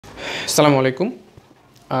আসসালামু আলাইকুম।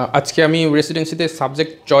 আজকে আমি রেসিডেন্সিতে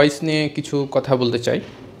সাবজেক্ট চয়েস নিয়ে কিছু কথা বলতে চাই।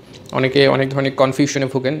 অনেকে অনেক ধরনের কনফিউশনে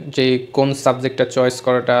ভোগেন যে কোন সাবজেক্টটা চয়েস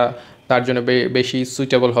করাটা তার জন্য বেশি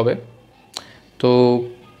সুইটেবল হবে। তো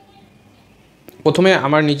প্রথমে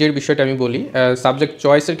আমার নিজের বিষয়টা আমি বলি। সাবজেক্ট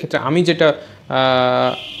চয়েসের ক্ষেত্রে আমি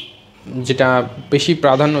যেটা বেশি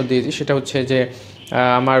প্রাধান্য দিয়েছি সেটা হচ্ছে যে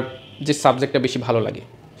আমার যে সাবজেক্টটা বেশি ভালো লাগে।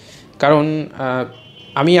 কারণ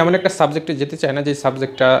আমি এমন একটা সাবজেক্টে যেতে চাই না যে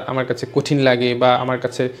সাবজেক্টটা আমার কাছে কঠিন লাগে বা আমার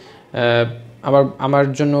কাছে আমার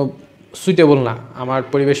জন্য সুইটেবল না। আমার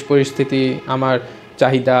পরিবেশ পরিস্থিতি, আমার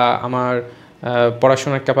চাহিদা, আমার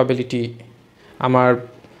পড়াশোনার ক্যাপাবিলিটি, আমার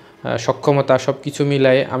সক্ষমতা সব কিছু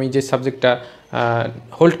মিলায়ে আমি যে সাবজেক্টটা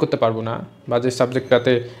হোল্ড করতে পারবো না বা যে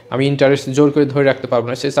সাবজেক্টটাতে আমি ইন্টারেস্ট জোর করে ধরে রাখতে পারবো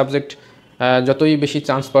না, সেই সাবজেক্ট যতই বেশি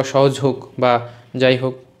চান্স পাওয়া সহজ হোক বা যাই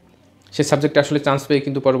হোক, সেই সাবজেক্টে আসলে চান্স পেয়ে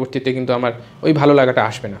কিন্তু পরবর্তীতে কিন্তু আমার ওই ভালো লাগাটা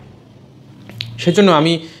আসবে না। সেজন্য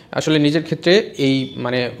আমি আসলে নিজের ক্ষেত্রে এই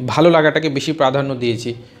ভালো লাগাটাকে বেশি প্রাধান্য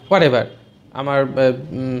দিয়েছি। হোয়াটএভার আমার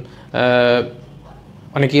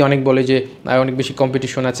অনেকেই অনেক বলে যে অনেক বেশি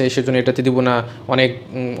কম্পিটিশন আছে সেজন্য এটাতে দিব না,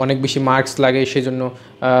 অনেক বেশি মার্কস লাগে সেজন্য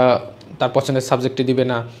তার পছন্দের সাবজেক্টে দিবে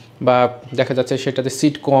না, বা দেখা যাচ্ছে সেটাতে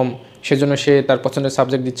সিট কম সেজন্য সে তার পছন্দের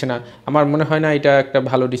সাবজেক্ট দিচ্ছে না। আমার মনে হয় না এটা একটা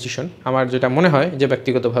ভালো ডিসিশন। আমার যেটা মনে হয় যে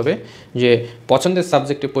ব্যক্তিগতভাবে যে পছন্দের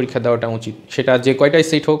সাবজেক্টে পরীক্ষা দেওয়াটা উচিত। সেটা যে কয়টাই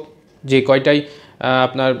সিট হোক, যে কয়টাই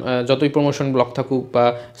আপনার যতই প্রমোশন ব্লক থাকুক বা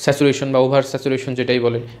স্যাচুরেশন বা ওভার স্যাচুরেশন যেটাই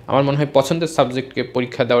বলেন, আমার মনে হয় পছন্দের সাবজেক্টকে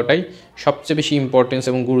পরীক্ষা দেওয়াটাই সবচেয়ে বেশি ইম্পর্টেন্স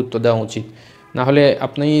এবং গুরুত্ব দেওয়া উচিত। নাহলে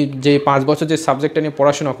আপনি যে 5 বছর যে সাবজেক্টটা নিয়ে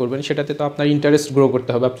পড়াশোনা করবেন সেটাতে তো আপনার ইন্টারেস্ট গ্রো করতে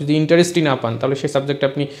হবে। আপনি যদি ইন্টারেস্টই না পান তাহলে সেই সাবজেক্টে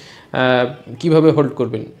আপনি কীভাবে হোল্ড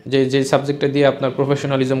করবেন? যে সাবজেক্টটা দিয়ে আপনার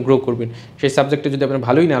প্রফেশনালিজম গ্রো করবেন, সেই সাবজেক্টে যদি আপনার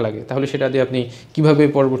ভালোই না লাগে তাহলে সেটা দিয়ে আপনি কীভাবে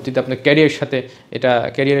পরবর্তীতে আপনার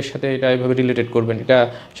ক্যারিয়ারের সাথে এটা এভাবে রিলেটেড করবেন? এটা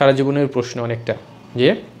সারা জীবনের প্রশ্ন অনেকটা।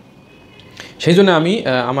 সেই জন্য আমি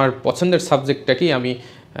আমার পছন্দের সাবজেক্টটাকেই আমি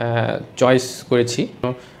চয়েস করেছি।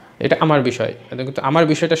 এটা আমার বিষয়, কিন্তু আমার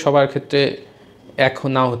বিষয়টা সবার ক্ষেত্রে এক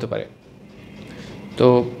নাও হতে পারে। তো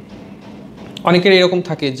অনেকের এরকম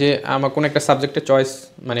থাকে যে আমার কোনো একটা সাবজেক্টে চয়েস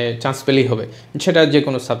চান্স পেলেই হবে, সেটা যে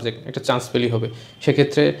কোনো সাবজেক্ট একটা চান্স পেলেই হবে।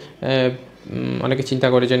 সেক্ষেত্রে অনেকে চিন্তা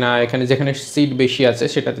করে যে না, যেখানে সিট বেশি আছে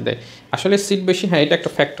সেটাতে দেয়। আসলে সিট বেশি, হ্যাঁ, এটা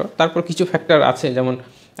একটা ফ্যাক্টর। তারপর কিছু ফ্যাক্টর আছে, যেমন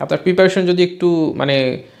আপনার প্রিপারেশন যদি একটু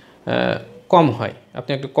কম হয়,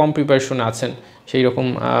 আপনি একটু কম প্রিপারেশন আছেন, সেই রকম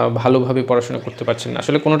ভালোভাবে পড়াশোনা করতে পারছেন না,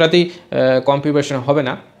 আসলে কোনোটাতেই কম প্রিপারেশন হবে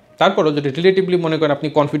না। তারপরও যদি রিলেটিভলি মনে করেন আপনি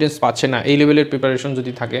কনফিডেন্স পাচ্ছেন না, এই লেভেলের প্রিপারেশন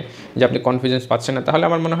যদি থাকে যে আপনি কনফিডেন্স পাচ্ছেন না, তাহলে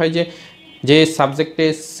আমার মনে হয় যে সাবজেক্টে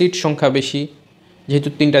সিট সংখ্যা বেশি, যেহেতু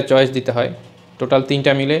 3টা চয়েস দিতে হয়, টোটাল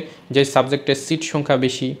 3টা মিলে যে সাবজেক্টের সিট সংখ্যা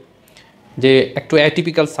বেশি, যে একটু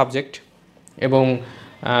অ্যাটিপিক্যাল সাবজেক্ট, এবং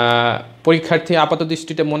পরীক্ষার্থী আপাত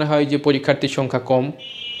দৃষ্টিতে মনে হয় যে পরীক্ষার্থীর সংখ্যা কম,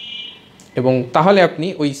 এবং তাহলে আপনি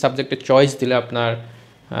ওই সাবজেক্টের চয়েস দিলে আপনার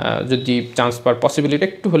যদি চান্স পাওয়ার পসিবিলিটি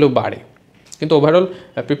একটু হলেও বাড়ে। কিন্তু ওভারঅল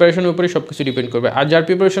প্রিপারেশনের উপরে সব কিছু ডিপেন্ড করবে। আর যার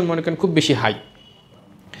প্রিপারেশন মনে করেন খুব বেশি হাই,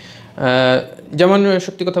 যেমন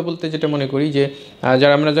সত্যি কথা বলতে যেটা মনে করি যে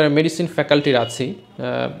যারা মেডিসিন ফ্যাকাল্টির আছি,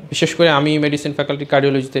 বিশেষ করে আমি মেডিসিন ফ্যাকাল্টি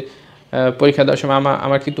কার্ডিওলজিতে পরীক্ষা দেওয়ার সময়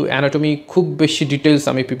আমার কিন্তু অ্যানাটমি খুব বেশি ডিটেলস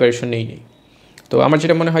আমি প্রিপারেশন নেই। তো আমার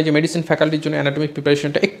যেটা মনে হয় যে মেডিসিন ফ্যাকাল্টির জন্য অ্যানাটমিক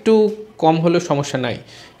প্রিপারেশনটা একটু কম হলেও সমস্যা নাই।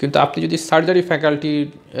 কিন্তু আপনি যদি সার্জারি ফ্যাকাল্টির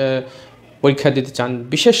পরীক্ষা দিতে চান,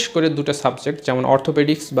 বিশেষ করে 2টা সাবজেক্ট যেমন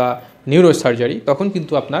অর্থোপেডিক্স বা নিউরো সার্জারি, তখন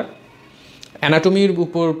কিন্তু আপনার অ্যানাটমির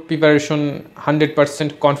উপর প্রিপারেশন 100%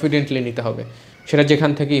 কনফিডেন্টলি নিতে হবে। সেটা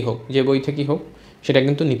যেখান থেকেই হোক, যে বই থেকেই হোক, সেটা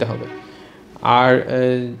কিন্তু নিতে হবে। আর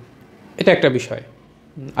এটা একটা বিষয়।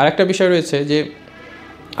 আর একটা বিষয় রয়েছে যে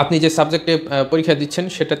আপনি যে সাবজেক্টে পরীক্ষা দিচ্ছেন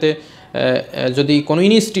সেটাতে যদি কোনো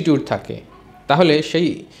ইনস্টিটিউট থাকে, তাহলে সেই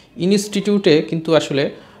ইনস্টিটিউটে কিন্তু আসলে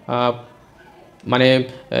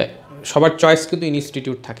সবার চয়েস কিন্তু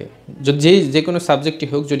ইনস্টিটিউট থাকে। যে কোনো সাবজেক্টই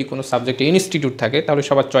হোক, যদি কোনো সাবজেক্টে ইনস্টিটিউট থাকে তাহলে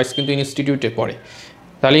সবার চয়েস কিন্তু ইনস্টিটিউটে পড়ে।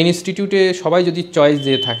 তাহলে ইনস্টিটিউটে সবাই যদি চয়েস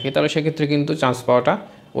দিয়ে থাকে তাহলে সেক্ষেত্রে কিন্তু চান্স পাওয়াটা,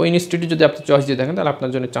 ওই ইনস্টিটিউট যদি আপনি চয়েস দিয়ে থাকেন তাহলে আপনার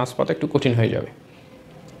জন্য চান্স পাওয়াটা একটু কঠিন হয়ে যাবে।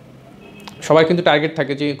 সবাই কিন্তু টার্গেট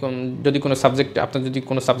থাকে যে যদি কোনো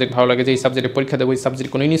সাবজেক্ট ভালো লাগে, যে এই সাবজেক্টে পরীক্ষা দেবো, ওই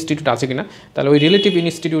সাবজেক্টে কোনো ইনস্টিটিউট আছে কিনা, তাহলে ওই রিলেটিভ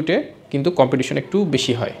ইনস্টিটিউটে কিন্তু কম্পিটিশন একটু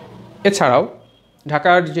বেশি হয়। এছাড়াও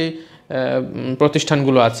ঢাকার যে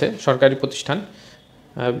প্রতিষ্ঠানগুলো আছে, সরকারি প্রতিষ্ঠান,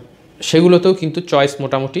 সেগুলোতেও কিন্তু চয়েস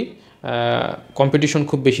মোটামুটি কম্পিটিশন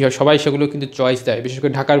খুব বেশি হয়। সবাই সেগুলো কিন্তু চয়েস দেয়, বিশেষ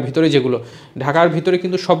করে ঢাকার ভিতরে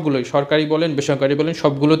কিন্তু সবগুলোই, সরকারি বলেন বেসরকারি বলেন,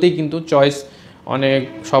 সবগুলোতেই কিন্তু চয়েস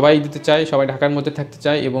সবাই দিতে চায়, সবাই ঢাকার মধ্যে থাকতে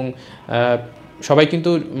চায়, এবং সবাই কিন্তু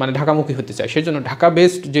ঢাকামুখী হতে চায়। সেই জন্য ঢাকা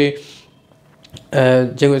বেসড যে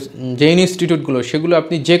যে যে ইনস্টিটিউটগুলো সেগুলো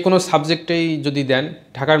আপনি যে কোনো সাবজেক্টেই যদি দেন,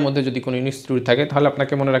 ঢাকার মধ্যে যদি কোনো ইনস্টিটিউট থাকে, তাহলে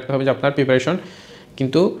আপনাকে মনে রাখতে হবে যে আপনার প্রিপারেশন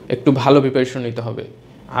কিন্তু একটু ভালো প্রিপারেশন নিতে হবে।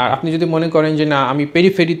 আর আপনি যদি মনে করেন যে না আমি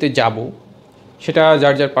পেরিফেরিতে যাব, সেটা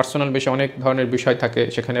যার যার পার্সোনাল বেশি অনেক ধরনের বিষয় থাকে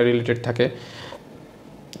সেখানে রিলেটেড থাকে,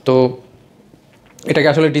 তো এটাকে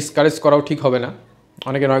আসলে ডিসকারেজ করাও ঠিক হবে না।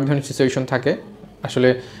 অনেকের অনেক ধরনের সিচুয়েশন থাকে আসলে।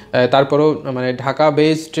 তারপরেও মানে ঢাকা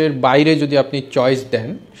বেসডের বাইরে যদি আপনি চয়েস দেন,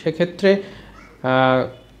 সেক্ষেত্রে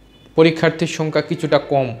পরীক্ষার্থীর সংখ্যা কিছুটা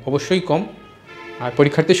কম, অবশ্যই কম। আর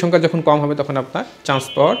পরীক্ষার্থীর সংখ্যা যখন কম হবে তখন আপনার চান্স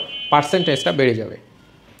পাওয়ার পার্সেন্টেজটা বেড়ে যাবে।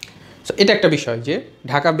 সো এটা একটা বিষয় যে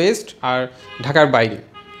ঢাকা বেসড আর ঢাকার বাইরে।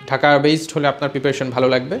 ঢাকা বেসড হলে আপনার প্রিপারেশন ভালো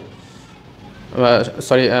লাগবে,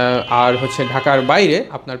 আর হচ্ছে ঢাকার বাইরে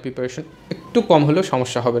আপনার প্রিপারেশন একটু কম হলেও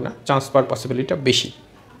সমস্যা হবে না, চান্স পাওয়ার পসিবিলিটিটা বেশি।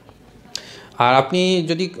 আর আপনি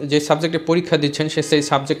যদি যে সাবজেক্টে পরীক্ষা দিচ্ছেন সেই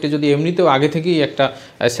সাবজেক্টে যদি এমনিতেও আগে থেকেই একটা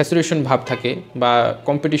স্যাচুরেশন ভাব থাকে বা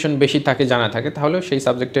কম্পিটিশন বেশি থাকে, জানা থাকে, তাহলে সেই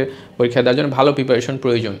সাবজেক্টে পরীক্ষা দেওয়ার জন্য ভালো প্রিপারেশন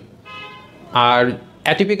প্রয়োজন। আর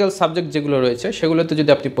অ্যাটিপিক্যাল সাবজেক্ট যেগুলো রয়েছে সেগুলোতে যদি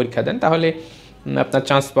আপনি পরীক্ষা দেন, তাহলে আপনার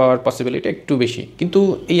চান্স পাওয়ার পসিবিলিটি একটু বেশি। কিন্তু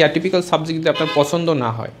এই অ্যাটিপিক্যাল সাবজেক্ট যদি আপনার পছন্দ না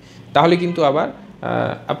হয়, তাহলে কিন্তু আবার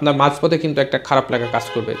আপনার মাঝপথে কিন্তু একটা খারাপ লাগা কাজ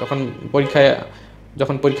করবে।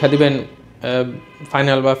 যখন পরীক্ষা দিবেন,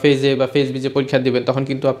 ফাইনাল বা ফেজে বা ফেজ বিজে পরীক্ষা দেবেন, তখন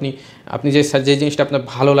কিন্তু আপনি যে জিনিসটা আপনার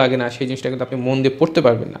ভালো লাগে না, সেই জিনিসটা কিন্তু আপনি মন দিয়ে পড়তে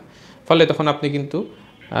পারবেন না। ফলে তখন আপনি কিন্তু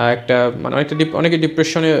একটা মানে অনেকে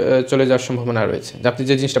ডিপ্রেশনে চলে যাওয়ার সম্ভাবনা রয়েছে। যে আপনি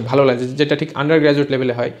যে জিনিসটা ভালো লাগে, যেটা ঠিক আন্ডার গ্র্যাজুয়েট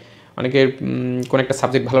লেভেলে হয়, অনেকের কোনো একটা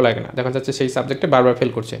সাবজেক্ট ভালো লাগে না, দেখা যাচ্ছে সেই সাবজেক্টে বারবার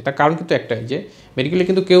ফেল করছে। তার কারণ কিন্তু একটাই, যে মেডিকেলে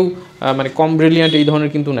কিন্তু কেউ মানে কম ব্রিলিয়ান্ট এই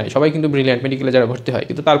ধরনের কিন্তু নাই, সবাই কিন্তু ব্রিলিয়ান্ট মেডিকেলে যারা ভর্তি হয়।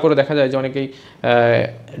 কিন্তু তারপরে দেখা যায় যে অনেকেই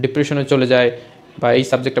ডিপ্রেশনে চলে যায়, বা এই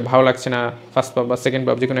সাবজেক্টটা ভালো লাগছে না, ফার্স্ট পাব বা সেকেন্ড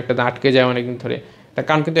পাব যে কোনো একটা আটকে যায় অনেকদিন ধরে। তার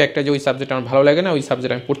কারণ কিন্তু একটা, যে ওই সাবজেক্ট আমার ভালো লাগে না, ওই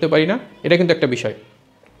সাবজেক্ট আমি পড়তে পারি না, এটা কিন্তু একটা বিষয়।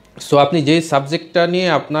 সো আপনি যে সাবজেক্টটা নিয়ে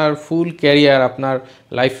আপনার ফুল ক্যারিয়ার, আপনার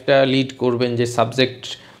লাইফটা লিড করবেন, যে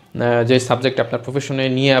সাবজেক্ট আপনার প্রফেশনে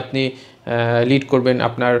নিয়ে আপনি লিড করবেন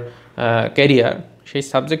আপনার ক্যারিয়ার, সেই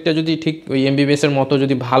সাবজেক্টটা যদি ঠিক ওই এমবিবিএসের মতো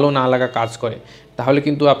যদি ভালো না লাগা কাজ করে, তাহলে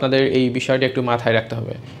কিন্তু আপনাদের এই বিষয়টা একটু মাথায় রাখতে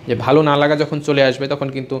হবে। যে ভালো না লাগা যখন চলে আসবে, তখন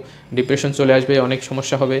কিন্তু ডিপ্রেশন চলে আসবে, অনেক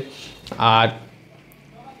সমস্যা হবে। আর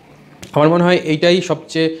আমার মনে হয় এইটাই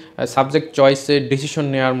সবচেয়ে সাবজেক্ট চয়েসে ডিসিশন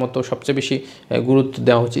নেওয়ার মতো সবচেয়ে বেশি গুরুত্ব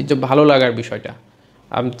দেওয়া উচিত, যে ভালো লাগার বিষয়টা।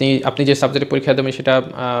 আপনি যে সাবজেক্টে পরীক্ষা দেবেন সেটা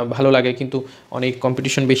ভালো লাগে, কিন্তু অনেক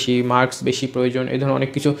কম্পিটিশন বেশি, মার্কস বেশি প্রয়োজন, এই ধরনের অনেক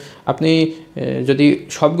কিছু। আপনি যদি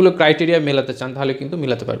সবগুলো ক্রাইটেরিয়া মেলাতে চান, তাহলে কিন্তু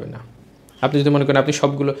মেলাতে পারবেন না। আপনি যদি মনে করেন আপনি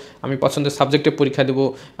সবগুলো, আমি পছন্দের সাবজেক্টে পরীক্ষা দেবো,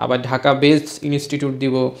 আবার ঢাকা বেসড ইনস্টিটিউট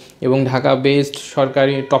দিব, এবং ঢাকা বেসড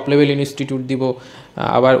সরকারি টপ লেভেল ইনস্টিটিউট দিব,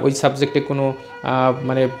 আবার ওই সাবজেক্টে কোনো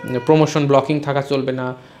মানে প্রমোশন ব্লকিং থাকা চলবে না,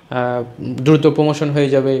 দ্রুত প্রমোশন হয়ে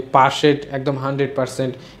যাবে, পাস রেট একদম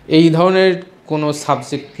 100%, এই ধরনের কোনো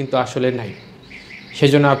সাবজেক্ট কিন্তু আসলে নাই।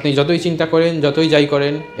 সেজন্য আপনি যতই চিন্তা করেন, যতই যাই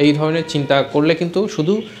করেন, এই ধরনের চিন্তা করলে কিন্তু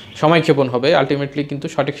শুধু সময়ক্ষেপণ হবে, আলটিমেটলি কিন্তু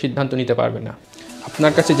সঠিক সিদ্ধান্ত নিতে পারবেন না।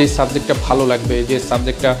 আপনার কাছে যে সাবজেক্টটা ভালো লাগবে, যে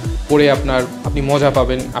সাবজেক্টটা পড়ে আপনি মজা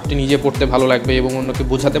পাবেন, আপনি নিজে পড়তে ভালো লাগবে এবং অন্যকে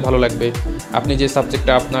বোঝাতে ভালো লাগবে, আপনি যে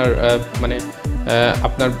সাবজেক্টটা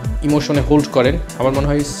আপনার ইমোশনে হোল্ড করেন, আমার মনে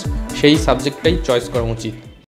হয় সেই সাবজেক্টটাই চয়েস করা উচিত।